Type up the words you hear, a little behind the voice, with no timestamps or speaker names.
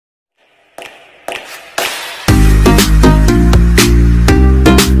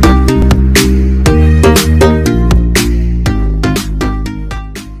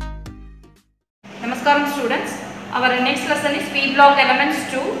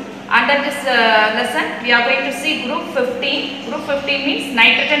Under this lesson, we are going to see group 15. Group 15 means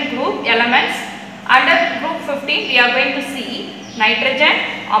nitrogen group elements. Under group 15, we are going to see nitrogen,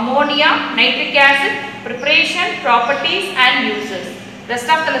 ammonia, nitric acid, preparation, properties and uses. Rest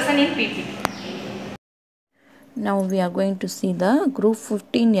of the lesson in PP. Now we are going to see the group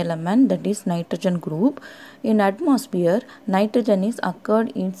 15 element, that is nitrogen group. In atmosphere, nitrogen is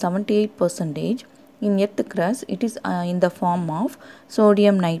occurred in 78%. In earth crust, it is in the form of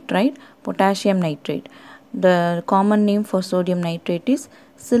sodium nitrite, potassium nitrate. The common name for sodium nitrate is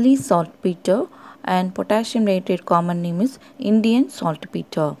silly saltpeter, and potassium nitrate common name is Indian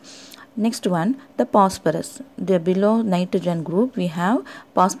saltpeter. Next one, the phosphorus. The below nitrogen group we have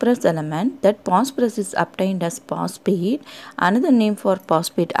phosphorus element. That phosphorus is obtained as phosphate. Another name for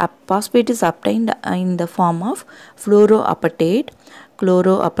phosphate. Phosphate is obtained in the form of fluoroapatate,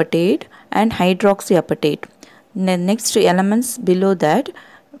 chloroapatate and hydroxyapatate. Next elements below that,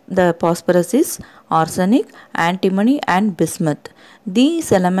 the phosphorus is arsenic, antimony and bismuth.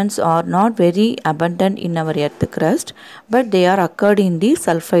 These elements are not very abundant in our earth crust, but they are occurred in the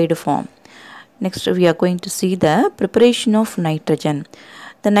sulfide form. Next we are going to see the preparation of nitrogen.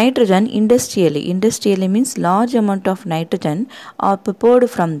 The nitrogen industrially means large amount of nitrogen are prepared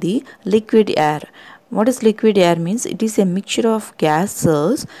from the liquid air. What is liquid air means? It is a mixture of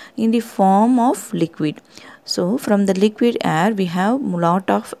gases in the form of liquid. So from the liquid air we have lot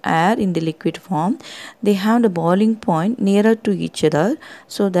of air in the liquid form. They have the boiling point nearer to each other,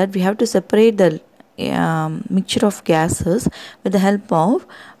 so that we have to separate the mixture of gases with the help of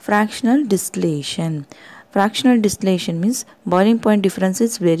fractional distillation. Fractional distillation means boiling point difference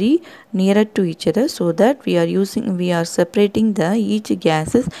is very nearer to each other, so that we are separating the each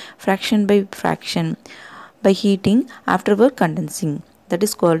gases fraction by fraction by heating, afterward condensing. That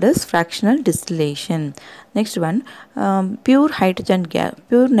is called as fractional distillation. Next one, pure nitrogen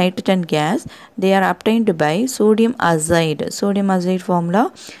gas. They are obtained by sodium azide. Sodium azide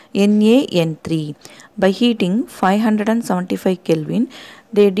formula NaN3. By heating 575 Kelvin,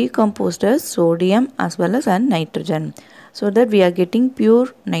 they decomposed as sodium as well as nitrogen, so that we are getting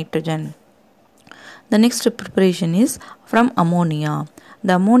pure nitrogen. The next preparation is from ammonia.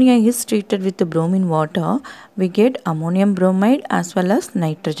 The ammonia is treated with the bromine water. We get ammonium bromide as well as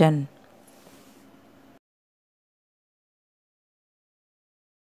nitrogen.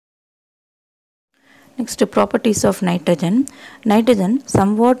 Next, properties of nitrogen. Nitrogen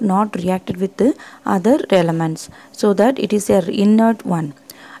somewhat not reacted with the other elements, so that it is a inert one.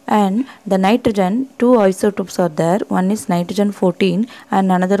 And the nitrogen, two isotopes are there. One is nitrogen 14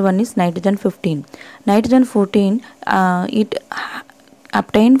 and another one is nitrogen 15. Nitrogen 14 it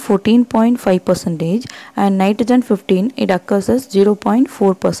obtained 14.5% and nitrogen 15 it occurs as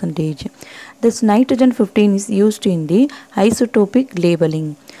 0.4%. This nitrogen 15 is used in the isotopic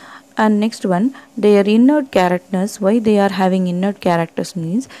labeling. And next one, their inert characters. Why they are having inert characters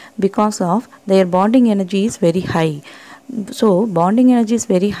means because of their bonding energy is very high. So bonding energy is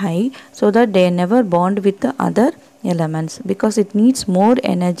very high, so that they never bond with the other elements because it needs more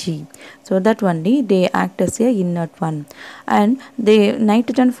energy, so that only they act as a inert one. And the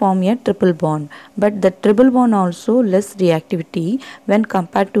nitrogen form a triple bond, but the triple bond also less reactivity when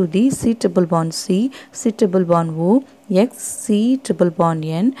compared to the C triple bond C, C triple bond O, X C triple bond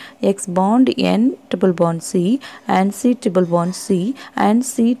N, X bond N triple bond C, and C triple bond C and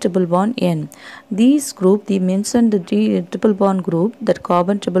C triple bond N. These group, they mentioned the triple bond group, that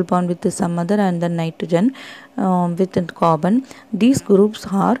carbon triple bond with some other and then nitrogen with carbon. These groups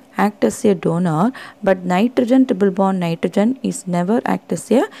are act as a donor, but nitrogen triple bond nitrogen is never act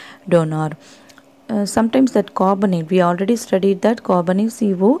as a donor. Sometimes that carbonate, we already studied that carbonate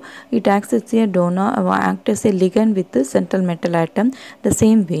CO, it acts as a donor, act as a ligand with the central metal atom. The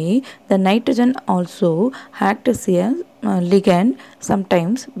same way the nitrogen also act as a ligand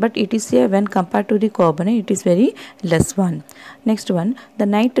sometimes, but it is a, when compared to the carbonate, it is very less one. Next one, the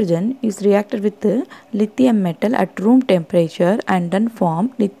nitrogen is reacted with the lithium metal at room temperature and then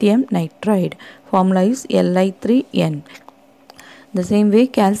form lithium nitride. Formula is Li3N. The same way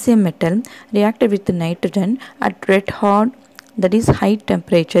calcium metal reacted with nitrogen at red hot, that is high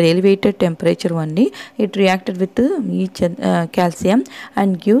temperature, elevated temperature only, it reacted with each calcium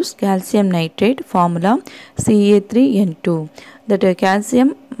and gives calcium nitrate, formula Ca3N2. That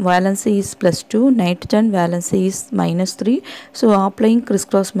calcium valency is +2, nitrogen valency is -3. So applying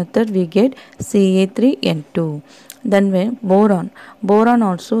crisscross method we get Ca3N2. Then when boron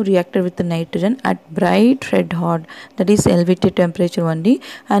also reacted with the nitrogen at bright red hot, that is elevated temperature only,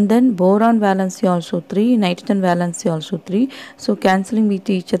 and then boron valency also 3, nitrogen valency also 3. So cancelling with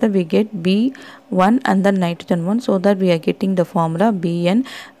each other we get 1 and then nitrogen 1, so that we are getting the formula Bn.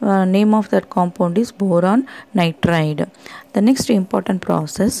 Name of that compound is boron nitride. The next important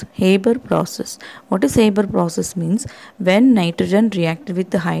process, Haber process. What is Haber process means? When nitrogen reacted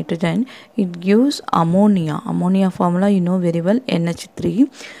with the hydrogen, it gives ammonia. Ammonia formula you know very well, NH3.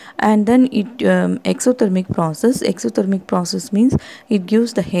 And then it exothermic process means it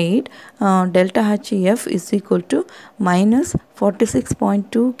gives the heat delta HEF is equal to minus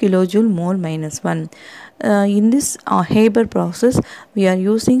 46.2 kilojoule mole minus 1. In this Haber process, we are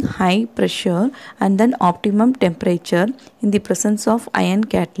using high pressure and then optimum temperature in the presence of ion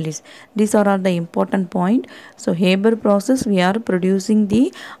catalyst. These are all the important point. So Haber process, we are producing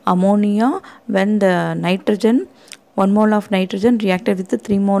the ammonia when the nitrogen 1 mole of nitrogen reacted with the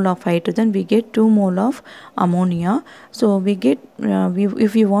 3 mole of hydrogen, we get 2 mole of ammonia. So we get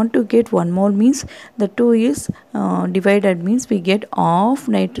if you want to get 1 mole means the 2 is divided, means we get half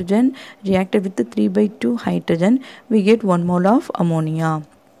nitrogen reacted with the 3/2 hydrogen, we get 1 mole of ammonia.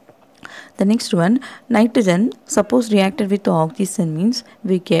 The next one, nitrogen suppose reacted with oxygen means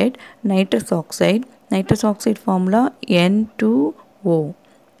we get nitrous oxide. Nitrous oxide formula N2O.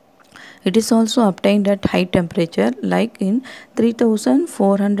 It is also obtained at high temperature like in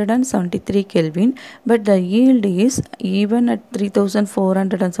 3473 Kelvin, but the yield is even at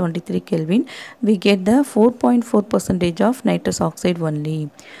 3473 Kelvin we get the 4.4% of nitrous oxide only.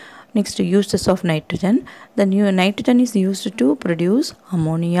 Next, uses of nitrogen. The new nitrogen is used to produce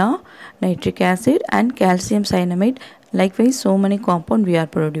ammonia, nitric acid and calcium cyanamide. Likewise, so many compounds we are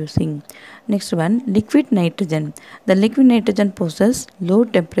producing. Next one, liquid nitrogen. The liquid nitrogen possesses low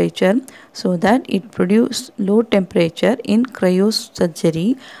temperature, so that it produces low temperature in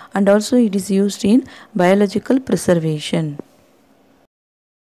cryosurgery, and also it is used in biological preservation.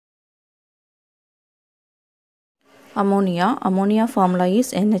 Ammonia formula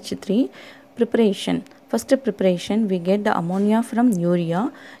is NH3. Preparation. First preparation, we get the ammonia from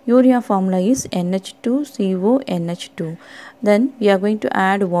urea. Urea formula is NH2CONH2. Then we are going to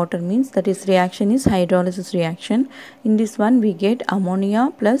add water, means that is reaction is hydrolysis reaction. In this one we get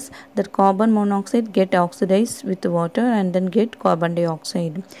ammonia plus that carbon monoxide get oxidized with water and then get carbon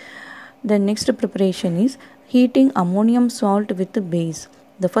dioxide. The next preparation is heating ammonium salt with the base.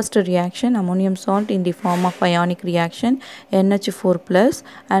 The first reaction, ammonium salt in the form of ionic reaction NH4 plus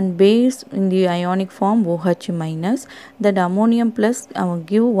and base in the ionic form OH minus. That ammonium plus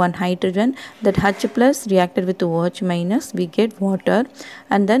give one hydrogen, that H plus reacted with OH minus, we get water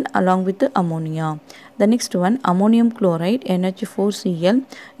and then along with the ammonia. The next one, ammonium chloride NH4Cl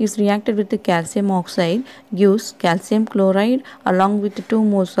is reacted with the calcium oxide, gives calcium chloride along with 2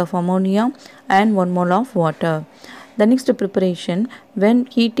 moles of ammonia and 1 mole of water. The next preparation, when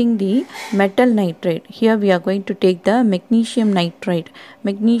heating the metal nitrate, here we are going to take the magnesium nitrate.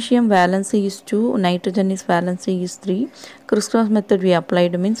 Magnesium valency is 2, nitrogen is valency is 3. Crisscross method we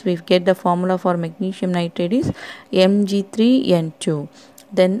applied means we get the formula for magnesium nitrate is Mg3N2.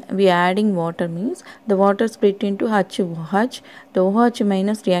 Then we are adding water, means the water split into HOH. The OH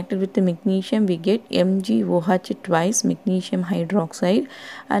minus reacted with the magnesium, we get MgOH twice, magnesium hydroxide,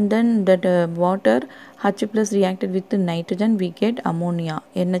 and then that water H plus reacted with the nitrogen, we get ammonia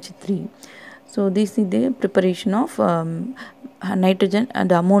NH3. So this is the preparation of nitrogen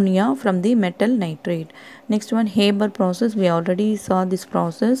and ammonia from the metal nitrate. Next one, Haber process. We already saw this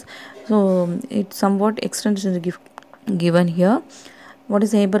process, so it's somewhat extension given here. What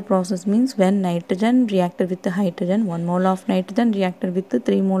is Haber process means? When nitrogen reacted with the hydrogen, 1 mole of nitrogen reacted with the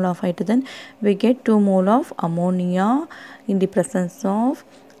 3 mole of hydrogen, we get 2 mole of ammonia in the presence of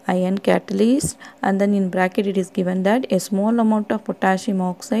ion catalyst, and then in bracket it is given that a small amount of potassium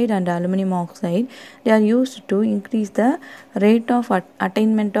oxide and aluminum oxide, they are used to increase the rate of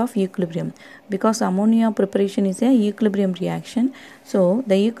attainment of equilibrium, because ammonia preparation is a equilibrium reaction. So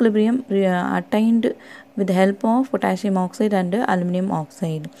the equilibrium attained with the help of potassium oxide and aluminum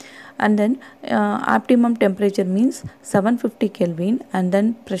oxide. And then optimum temperature means 750 Kelvin, and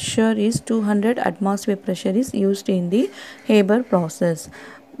then pressure is 200 atmosphere pressure is used in the Haber process.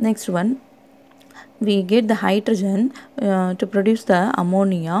 Next one, we get the hydrogen to produce the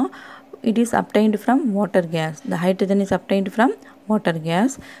ammonia. It is obtained from water gas. The hydrogen is obtained from water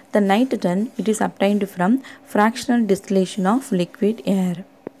gas. The nitrogen, it is obtained from fractional distillation of liquid air.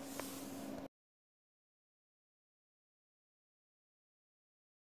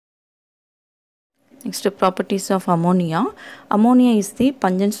 Next, properties of ammonia. Ammonia is the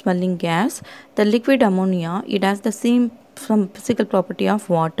pungent smelling gas. The liquid ammonia, it has the same physical property of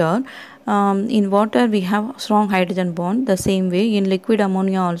water. In water we have strong hydrogen bond. The same way in liquid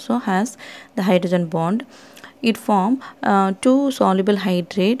ammonia also has the hydrogen bond. it forms two soluble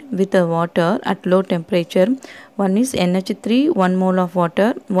hydrate with the water at low temperature. One is NH3, 1 mole of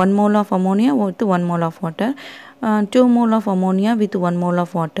water, 1 mole of ammonia with 1 mole of water, 2 mole of ammonia with 1 mole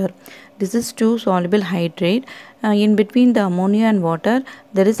of water. This is two soluble hydrate. In between the ammonia and water,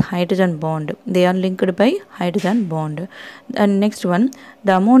 there is hydrogen bond. They are linked by hydrogen bond. And next one,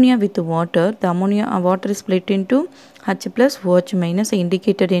 the ammonia with water. The ammonia water is split into H plus OH minus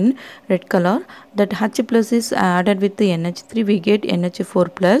indicated in red color. That H plus is added with the NH3. We get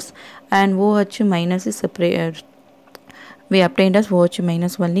NH4 plus, and OH minus is separated. We obtained as OH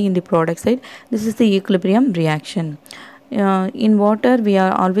minus only in the product side. This is the equilibrium reaction. In water, we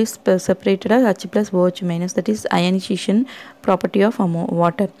are always separated as H plus OH minus, that is ionization property of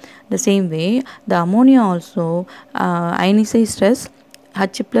water. The same way, the ammonia also ionized as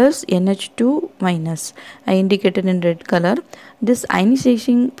H plus NH2 minus, indicated in red color. This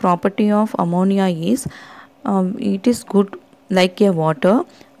ionization property of ammonia is it is good like a water,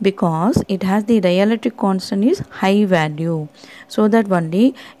 because it has the dielectric constant is high value, so that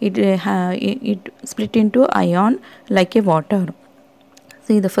only it split into ion like a water.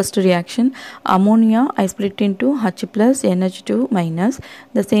 See the first reaction, ammonia I split into H plus NH2 minus.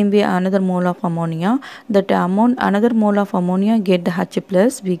 The same way another mole of ammonia, that another mole of ammonia get the H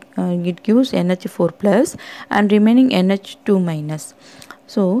plus, it gives NH4 plus, and remaining NH2 minus.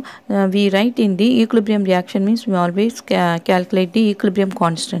 So we write in the equilibrium reaction means we always calculate the equilibrium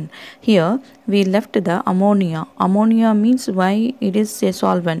constant. Here we left the ammonia. Ammonia means why it is a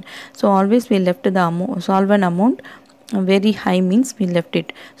solvent. So always we left the solvent amount very high, means we left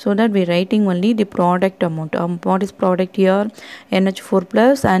it, so that we writing only the product amount. What is product here? NH4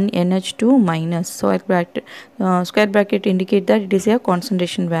 plus and NH2 minus. So square bracket indicate that it is a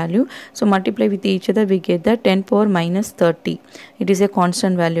concentration value. So multiply with each other, we get the 10 power minus 30. It is a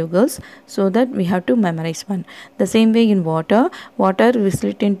constant value, girls, so that we have to memorize one. The same way in water we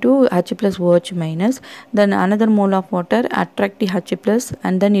split into H plus OH minus. Then another mole of water attract the H plus,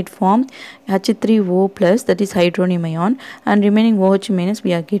 and then it form H3O plus, that is hydronium ion, and remaining OH minus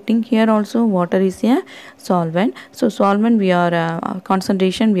we are getting. Here also water is a solvent, so solvent we are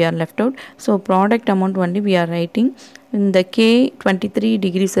concentration we are left out. So product amount only we are writing. In the K 23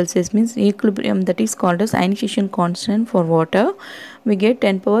 degrees Celsius means equilibrium, that is called as ionization constant for water. We get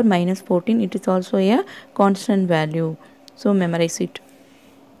 10 power minus 14. It is also a constant value, so memorize it.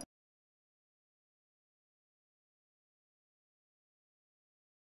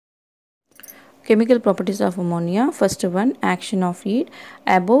 Chemical properties of ammonia. First one, action of heat.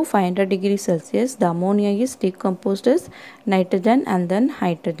 Above 500 degrees Celsius, the ammonia is decomposed as nitrogen and then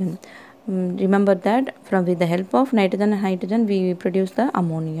hydrogen. Remember that with the help of nitrogen and hydrogen we produce the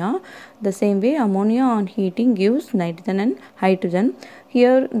ammonia. The same way, ammonia on heating gives nitrogen and hydrogen.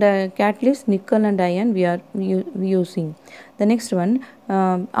 Here the catalyst nickel and iron we are using. The next one,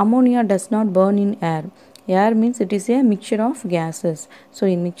 ammonia does not burn in air. Air means it is a mixture of gases. So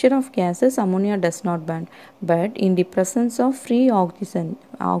in mixture of gases, ammonia does not burn. But in the presence of free oxygen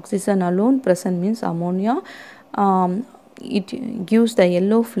alone present means ammonia, it gives the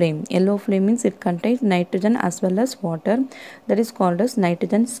yellow flame. Yellow flame means it contains nitrogen as well as water. That is called as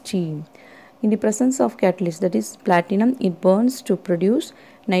nitrogen steam. In the presence of catalyst, that is platinum, it burns to produce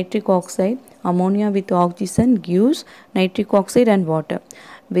nitric oxide. Ammonia with oxygen gives nitric oxide and water.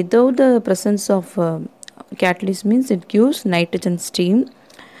 Without the presence of catalyst means it gives nitrogen steam,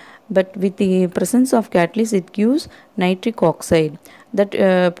 but with the presence of catalyst it gives nitric oxide.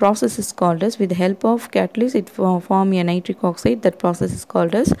 That process is called as, with the help of catalyst it form a nitric oxide. That process is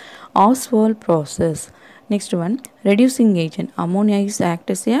called as Oswald process. Next one, reducing agent. Ammonia is act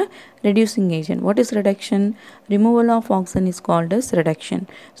as a reducing agent. What is reduction? Removal of oxygen is called as reduction.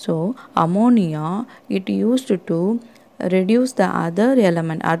 So ammonia it used to reduce the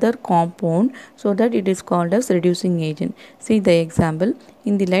other compound, so that it is called as reducing agent. See the example.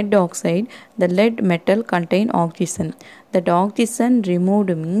 In the lead oxide, the lead metal contain oxygen. That oxygen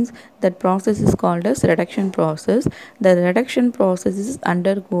removed means that process is called as reduction process. The reduction process is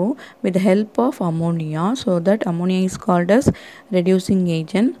undergo with the help of ammonia, so that ammonia is called as reducing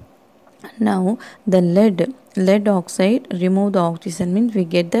agent. Now the lead oxide remove the oxygen means we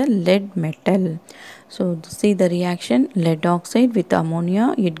get the lead metal. So see the reaction, lead oxide with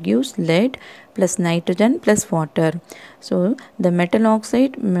ammonia, it gives lead plus nitrogen plus water. So the metal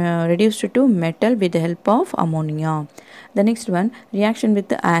oxide reduced to metal with the help of ammonia. The next one, reaction with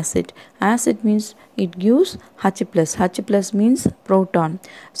the acid. Acid means it gives H plus. H plus means proton.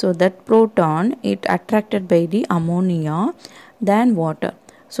 So that proton it attracted by the ammonia than water.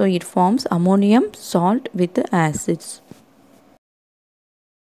 So it forms ammonium salt with the acids.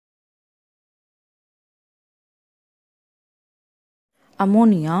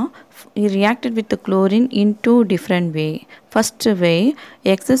 ammonia reacted with the chlorine in two different way. First way,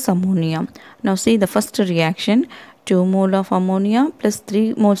 excess ammonia. Now see the first reaction. 2 mole of ammonia plus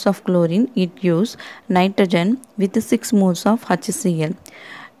 3 moles of chlorine, it gives nitrogen with 6 moles of HCl.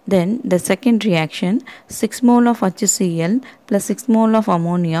 Then the second reaction, 6 mole of HCl plus 6 mole of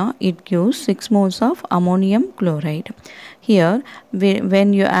ammonia, it gives 6 moles of ammonium chloride. Here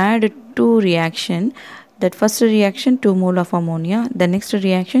when you add two reaction, that first reaction 2 mole of ammonia, the next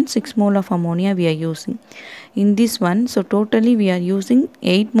reaction 6 mole of ammonia we are using in this one. So totally we are using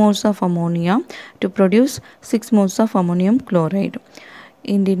 8 moles of ammonia to produce 6 moles of ammonium chloride.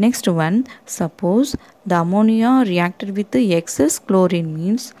 In the next one, suppose the ammonia reacted with the excess chlorine,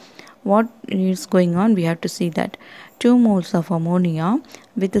 means what is going on, we have to see that 2 moles of ammonia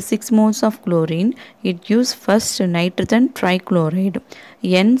with 6 moles of chlorine, it gives first nitrogen trichloride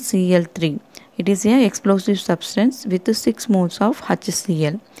NCl3. It is a explosive substance with 6 moles of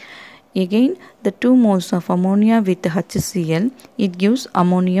HCl. Again, the 2 moles of ammonia with HCl, it gives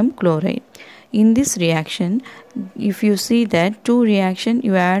ammonium chloride. In this reaction, if you see that two reaction,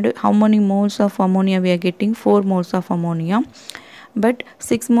 you add how many moles of ammonia we are getting? 4 moles of ammonia, but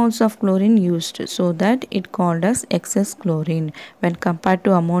 6 moles of chlorine used, so that it called as excess chlorine. When compared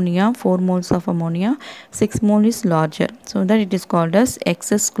to ammonia, 4 moles of ammonia, 6 mole is larger, so that it is called as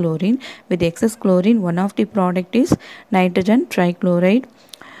excess chlorine. With excess chlorine, one of the product is nitrogen trichloride.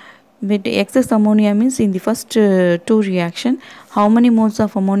 With excess ammonia means in the first two reaction, how many moles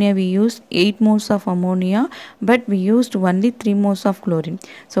of ammonia we used? 8 moles of ammonia, but we used only 3 moles of chlorine.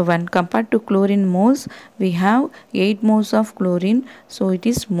 So when compared to chlorine moles, we have 8 moles of chlorine, so it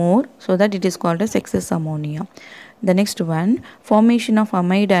is more, so that it is called as excess ammonia. The next one, formation of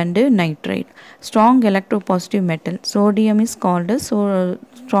amide and nitrite. Strong electropositive metal, sodium is called as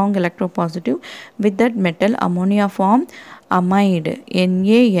strong electropositive. With that metal, ammonia form amide,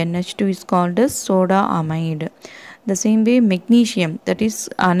 NaNH2 is called as soda amide. The same way, magnesium, that is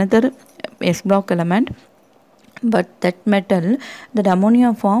another S block element, but that metal, that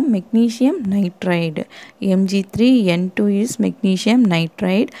ammonia form magnesium nitride, Mg3N2 is magnesium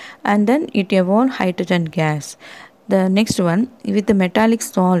nitride, and then it evolved hydrogen gas. The next one, with the metallic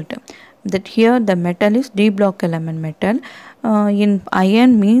salt, that here the metal is D block element metal. In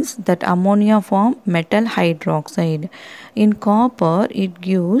iron means that ammonia form metal hydroxide. In copper, it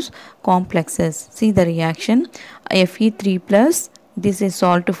gives complexes. See the reaction, Fe3 plus, it is a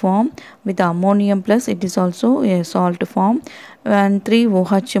salt form, with ammonium plus, it is also a salt form, and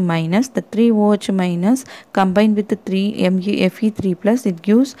 3OH minus, the 3OH minus combined with the 3 Fe3 plus, it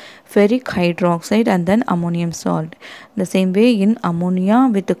gives ferric hydroxide and then ammonium salt. The same way in ammonia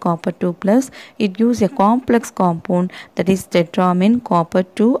with the copper 2 plus, it gives a complex compound, that is tetramine copper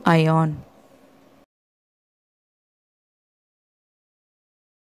 2 ion.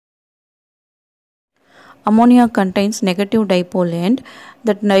 Ammonia contains negative dipole end.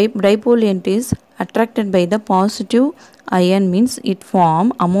 That dipole end is attracted by the positive ion, means it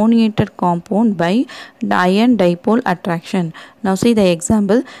form ammoniated compound by the ion dipole attraction. Now see the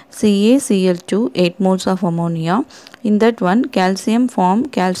example, CaCl2, 8 moles of ammonia. In that one, calcium form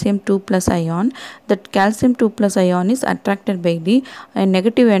calcium 2 plus ion. That calcium 2 plus ion is attracted by the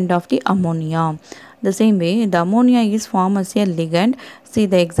negative end of the ammonia. The same way, the ammonia is formed as a ligand. See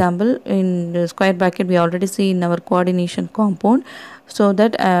the example in the square bracket, we already see in our coordination compound, so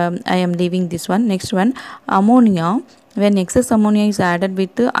that I am leaving this one. Next one, ammonia, when excess ammonia is added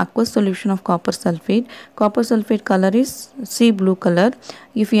with the aqueous solution of copper sulfate color is sea blue color.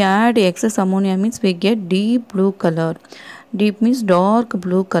 If you add excess ammonia, means we get deep blue color. Deep means dark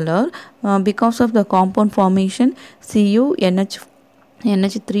blue color, because of the compound formation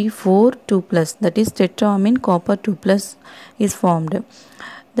NH3 4 2 plus, that is tetramine copper 2 plus is formed.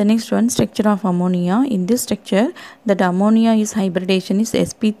 The next one, structure of ammonia. In this structure, that ammonia is hybridation is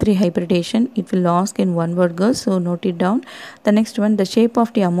sp3 hybridation. It will ask in one word, girls, so note it down. The next one, the shape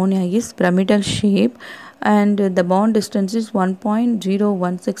of the ammonia is pyramidal shape, and the bond distance is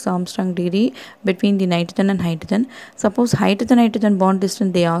 1.016 Armstrong degree between the nitrogen and hydrogen. Suppose hydrogen bond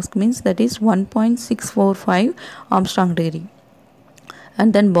distance they ask, means that is 1.645 Armstrong degree.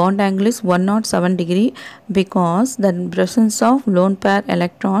 And then bond angle is 107 degree, because the presence of lone pair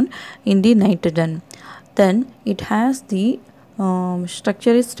electron in the nitrogen. Then it has the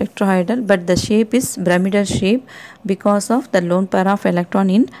structure is tetrahedral, but the shape is pyramidal shape because of the lone pair of electron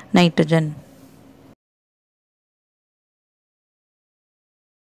in nitrogen.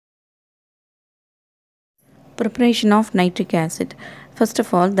 Preparation of nitric acid. First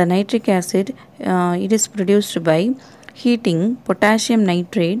of all, the nitric acid, it is produced by Heating potassium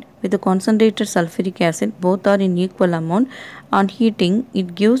nitrate with the concentrated sulfuric acid, both are in equal amount. On heating,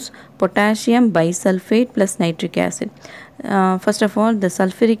 it gives potassium bisulfate plus nitric acid. First of all, the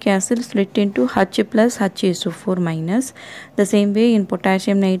sulfuric acid split into H plus HSO4 minus. The same way in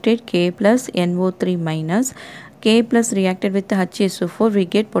potassium nitrate, K plus NO3 minus. K plus reacted with the HSO4, we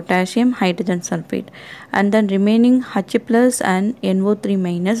get potassium hydrogen sulfate, and then remaining H plus and NO3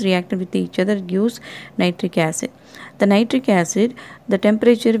 minus reacted with each other gives nitric acid. The nitric acid, the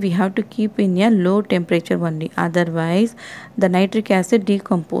temperature we have to keep in a low temperature only, otherwise the nitric acid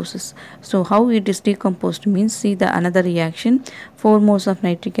decomposes. So how it is decomposed means, see the another reaction. 4 moles of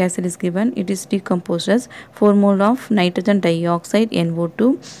nitric acid is given, it is decomposed as 4 mole of nitrogen dioxide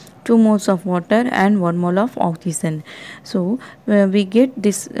NO2, 2 moles of water and 1 mole of oxygen. So we get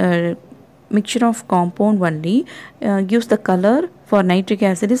this mixture of compound only, gives the color for nitric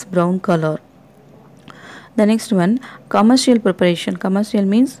acid is brown color. The next one, commercial preparation. Commercial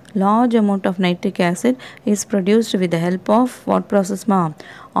means large amount of nitric acid is produced with the help of what process, ma?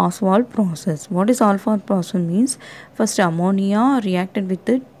 Oswald process. What is Oswald process means? First ammonia reacted with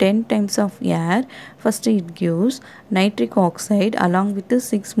 10 times of air. First it gives nitric oxide along with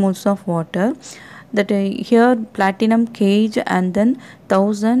 6 moles of water. That here platinum cage and then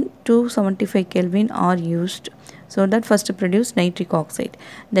 1275 Kelvin are used. So that first produce nitric oxide.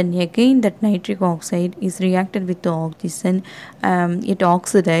 Then again that nitric oxide is reacted with the oxygen. It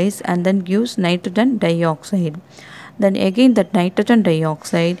oxidizes and then gives nitrogen dioxide. Then again that nitrogen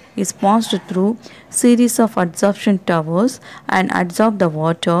dioxide is passed through series of adsorption towers and adsorb the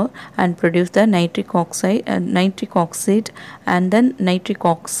water and produce the nitric oxide and then nitric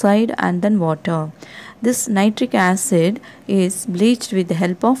oxide and then water. This nitric acid is bleached with the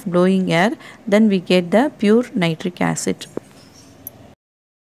help of blowing air, then we get the pure nitric acid.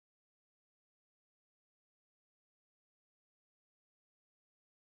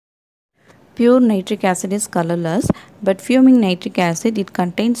 Pure nitric acid is colorless, but fuming nitric acid, it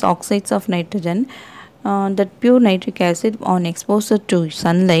contains oxides of nitrogen. That pure nitric acid on exposure to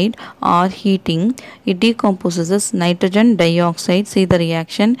sunlight or heating, it decomposes nitrogen dioxide. See the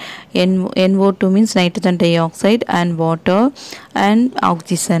reaction, NO2 means nitrogen dioxide and water and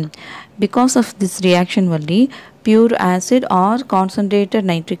oxygen. Because of this reaction only, pure acid or concentrated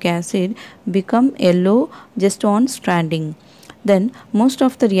nitric acid become yellow just on stranding. Then most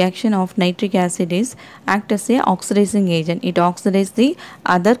of the reaction of nitric acid is act as a oxidizing agent. It oxidizes the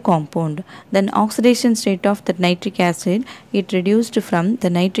other compound. Then oxidation state of the nitric acid, it reduced from the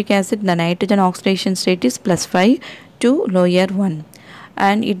nitric acid, the nitrogen oxidation state is +5 to lower 1,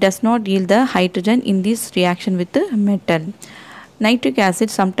 and it does not yield the hydrogen in this reaction with the metal. Nitric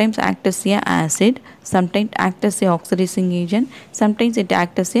acid sometimes acts as a acid, sometimes acts as a oxidizing agent, sometimes it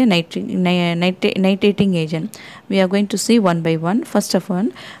acts as a nitrating agent. We are going to see one by one. First of all,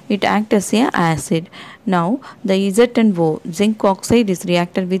 it acts as a acid. Now the Z and O, zinc oxide is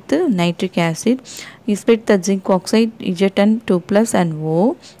reacted with the nitric acid. We split the zinc oxide Z 2 plus and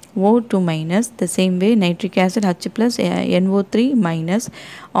O2 minus. The same way nitric acid H plus NO3 minus,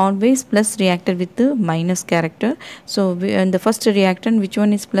 always plus reacted with the minus character. So in the first reactant, which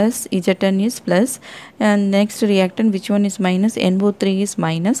one is plus, Zn is plus, and next reactant, which one is minus, NO3 is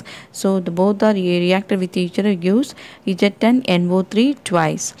minus. So the both are reacted with each other, gives Zn NO3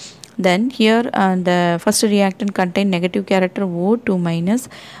 twice. Then here the first reactant contain negative character O2 minus,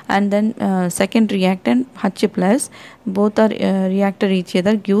 and then second reactant H plus, both are reacted each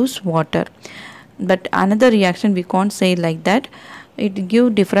other, gives water. But another reaction we can't say like that, it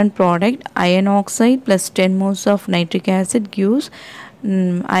give different product. Iron oxide plus 10 moles of nitric acid gives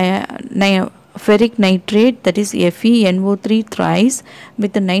ferric nitrate, that is FeNO3 thrice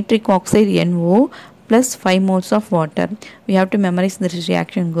with the nitric oxide NO plus 5 moles of water. We have to memorize this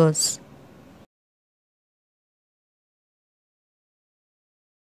reaction, girls.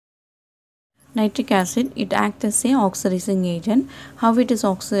 Nitric acid, it acts as a oxidizing agent. How it is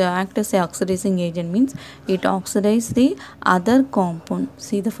act as a oxidizing agent means, it oxidizes the other compound.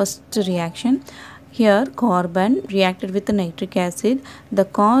 See the first reaction. Here carbon reacted with the nitric acid, the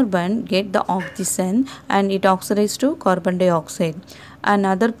carbon get the oxygen and it oxidizes to carbon dioxide.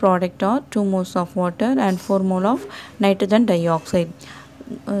 Another product are 2 moles of water and 4 mole of nitrogen dioxide.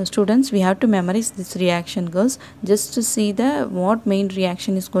 Students, we have to memorize this reaction, girls. Just to see the what main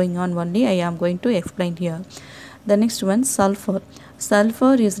reaction is going on only, I am going to explain here. The next one, sulfur.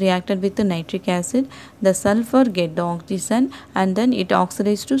 Sulfur is reacted with the nitric acid. The sulfur get the oxygen and then it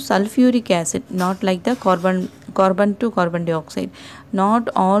oxidizes to sulfuric acid, not like the carbon to carbon dioxide. Not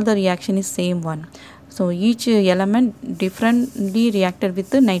all the reaction is same one. So each element differently reacted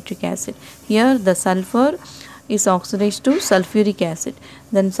with the nitric acid. Here the sulfur is oxidized to sulfuric acid.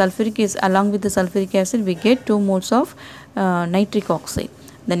 Then sulfuric is along with the sulfuric acid we get 2 moles of nitric oxide.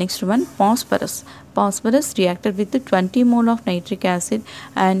 The next one, phosphorus. Phosphorus reacted with 20 mole of nitric acid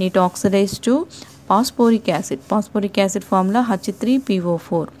and it oxidized to phosphoric acid. Phosphoric acid formula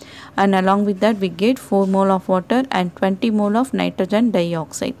H3PO4, and along with that we get 4 mole of water and 20 mole of nitrogen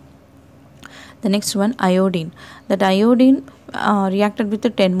dioxide. The next one, iodine. That iodine reacted with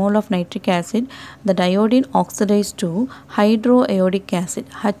 10 mole of nitric acid. The iodine oxidized to hydroiodic acid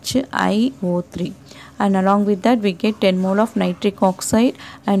HiO3, and along with that we get 10 mole of nitric oxide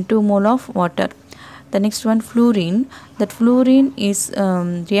and 2 mole of water. The next one, fluorine. That fluorine is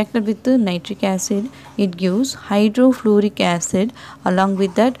reacted with the nitric acid. It gives hydrofluoric acid, along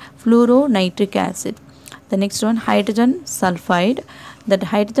with that fluoronitric acid. The next one, hydrogen sulfide. That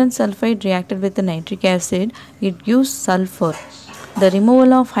hydrogen sulfide reacted with the nitric acid. It gives sulfur. The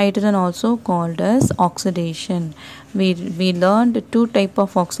removal of hydrogen also called as oxidation. We learned 2 type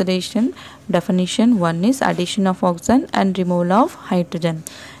of oxidation definition. One is addition of oxygen and removal of hydrogen.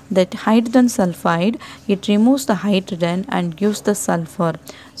 That hydrogen sulfide, it removes the hydrogen and gives the sulfur.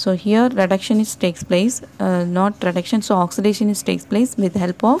 So here reduction is takes place, not reduction, so oxidation is takes place with the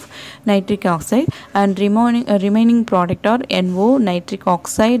help of nitric oxide, and remaining product are NO, nitric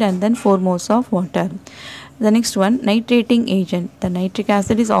oxide, and then 4 moles of water. The next one, nitrating agent. The nitric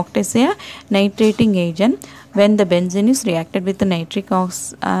acid is octates a nitrating agent. When the benzene is reacted with the nitric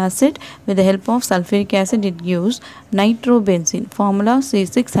acid with the help of sulfuric acid, it gives nitrobenzene. Formula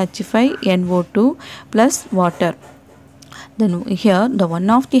C6H5NO2 plus water. Then here the one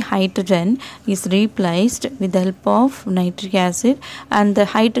of the hydrogen is replaced with the help of nitric acid, and the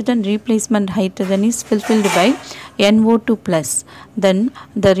hydrogen replacement hydrogen is fulfilled by NO2 plus. Then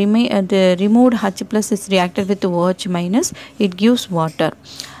the removed H plus is reacted with OH minus. It gives water.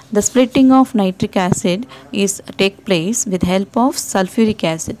 The splitting of nitric acid is take place with help of sulfuric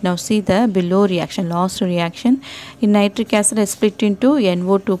acid. Now see the below reaction, last reaction. In nitric acid is split into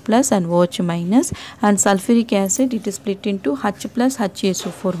NO2 plus and OH minus, and sulfuric acid it is split into H plus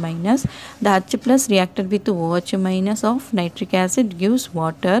HSO4 minus. The H plus reacted with OH minus of nitric acid gives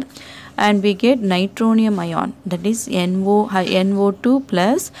water, and we get nitronium ion, that is NO2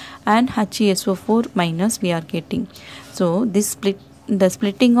 plus and HSO4 minus we are getting. So this the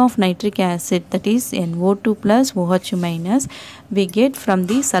splitting of nitric acid, that is NO2 plus OH minus, we get from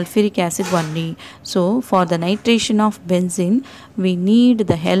the sulfuric acid only. So for the nitration of benzene we need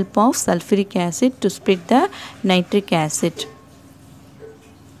the help of sulfuric acid to split the nitric acid.